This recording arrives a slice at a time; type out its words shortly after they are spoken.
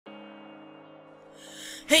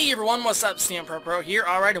Hey everyone, what's up? Pro here,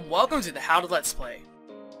 alright, and welcome to the How to Let's Play.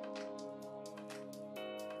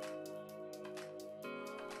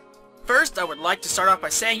 First, I would like to start off by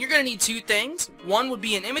saying you're going to need two things. One would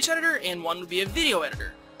be an image editor, and one would be a video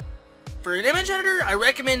editor. For an image editor, I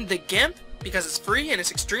recommend the Gimp, because it's free and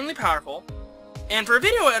it's extremely powerful. And for a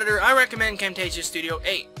video editor, I recommend Camtasia Studio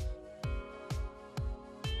 8.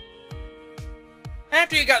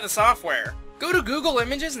 After you got the software, go to Google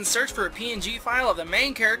Images and search for a PNG file of the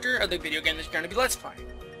main character of the video game that you're going to be Let's Playing.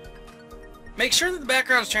 Make sure that the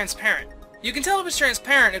background is transparent. You can tell if it's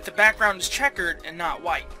transparent if the background is checkered and not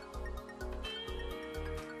white.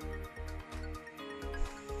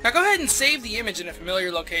 Now go ahead and save the image in a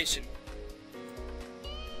familiar location.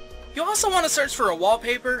 You also want to search for a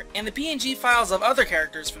wallpaper and the PNG files of other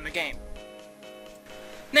characters from the game.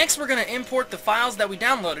 Next, we're going to import the files that we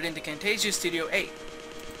downloaded into Camtasia Studio 8.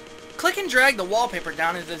 Click and drag the wallpaper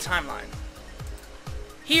down into the timeline.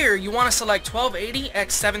 Here, you want to select 1280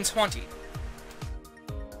 x 720.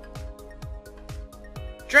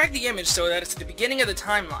 Drag the image so that it's at the beginning of the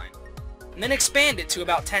timeline, and then expand it to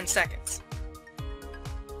about 10 seconds.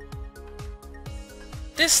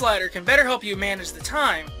 This slider can better help you manage the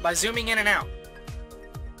time by zooming in and out.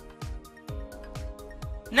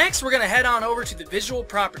 Next, we're going to head on over to the visual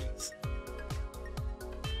properties.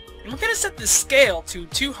 And we're going to set the scale to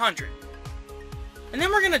 200. And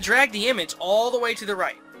then we're going to drag the image all the way to the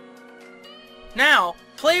right. Now,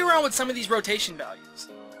 play around with some of these rotation values.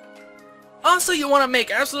 Also, you want to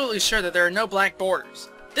make absolutely sure that there are no black borders.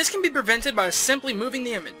 This can be prevented by simply moving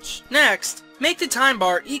the image. Next, make the time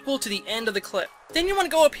bar equal to the end of the clip. Then you want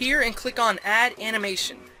to go up here and click on Add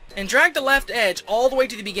Animation, and drag the left edge all the way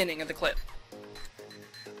to the beginning of the clip.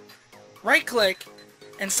 Right-click,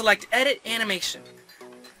 and select Edit Animation.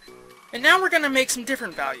 And now we're going to make some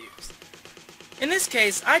different values. In this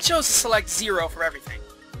case, I chose to select 0 for everything.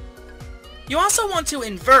 You also want to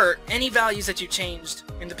invert any values that you changed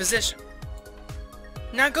in the position.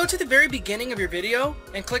 Now go to the very beginning of your video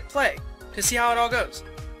and click play to see how it all goes.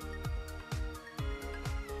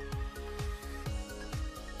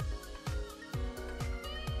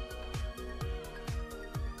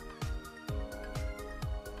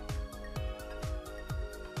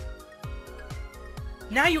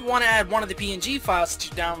 Now you want to add one of the PNG files that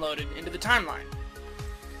you downloaded into the timeline.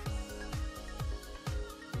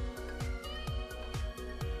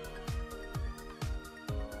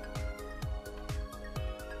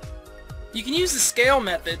 You can use the scale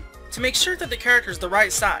method to make sure that the character is the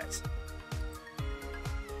right size.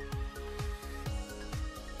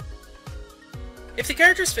 If the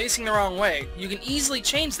character is facing the wrong way, you can easily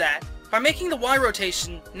change that by making the Y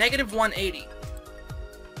rotation -180.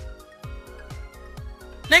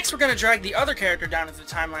 Next, we're going to drag the other character down into the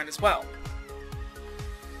timeline as well.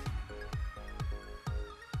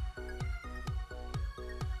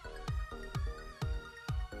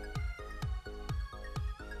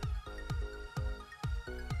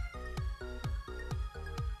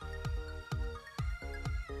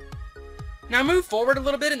 Now move forward a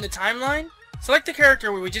little bit in the timeline, select the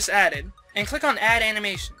character we just added, and click on Add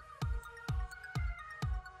Animation.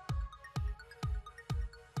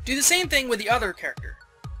 Do the same thing with the other character.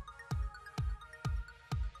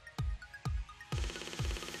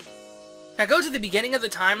 Now go to the beginning of the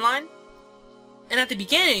timeline, and at the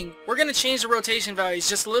beginning, we're going to change the rotation values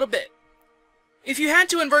just a little bit. If you had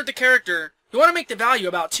to invert the character, you want to make the value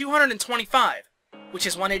about 225, which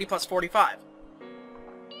is 180 plus 45.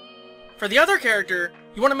 For the other character,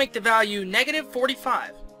 you want to make the value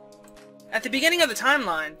 -45. At the beginning of the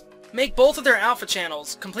timeline, make both of their alpha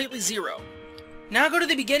channels completely 0. Now go to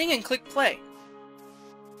the beginning and click play.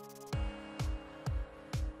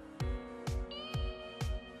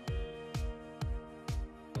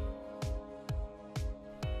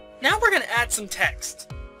 Now we're going to add some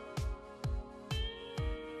text.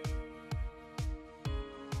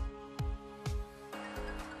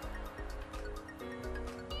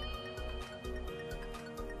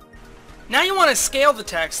 Now you want to scale the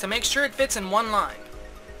text to make sure it fits in one line.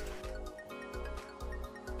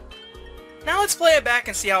 Now let's play it back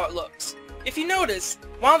and see how it looks. If you notice,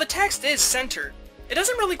 while the text is centered, it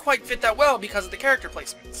doesn't really quite fit that well because of the character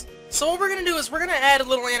placements. So what we're going to do is we're going to add a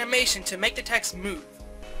little animation to make the text move.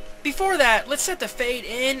 Before that, let's set the fade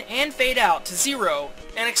in and fade out to 0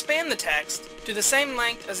 and expand the text to the same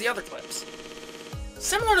length as the other clips.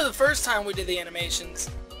 Similar to the first time we did the animations,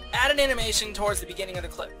 add an animation towards the beginning of the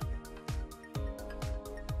clip.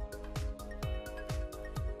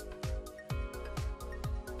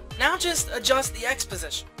 Now just adjust the X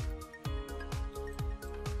position.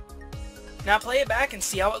 Now play it back and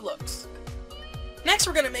see how it looks. Next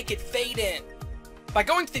we're going to make it fade in. by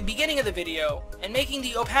going to the beginning of the video and making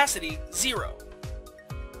the opacity 0.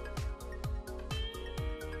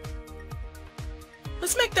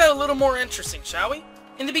 Let's make that a little more interesting, shall we?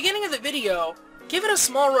 In the beginning of the video, give it a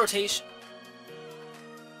small rotation.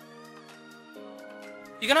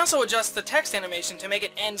 You can also adjust the text animation to make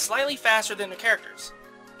it end slightly faster than the characters.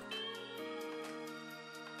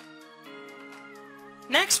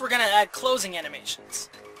 Next, we're going to add closing animations.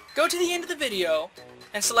 Go to the end of the video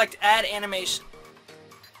and select Add Animation.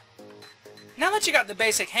 Now that you got the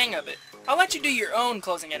basic hang of it, I'll let you do your own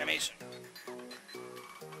closing animation.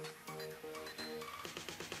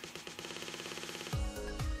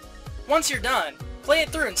 Once you're done, play it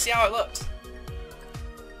through and see how it looks.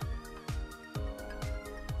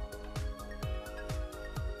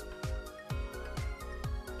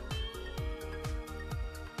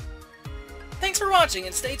 Thanks for watching,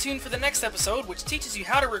 and stay tuned for the next episode, which teaches you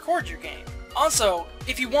how to record your game. Also,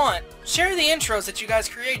 if you want, share the intros that you guys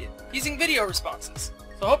created using video responses.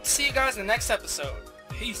 So I hope to see you guys in the next episode.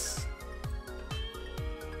 Peace.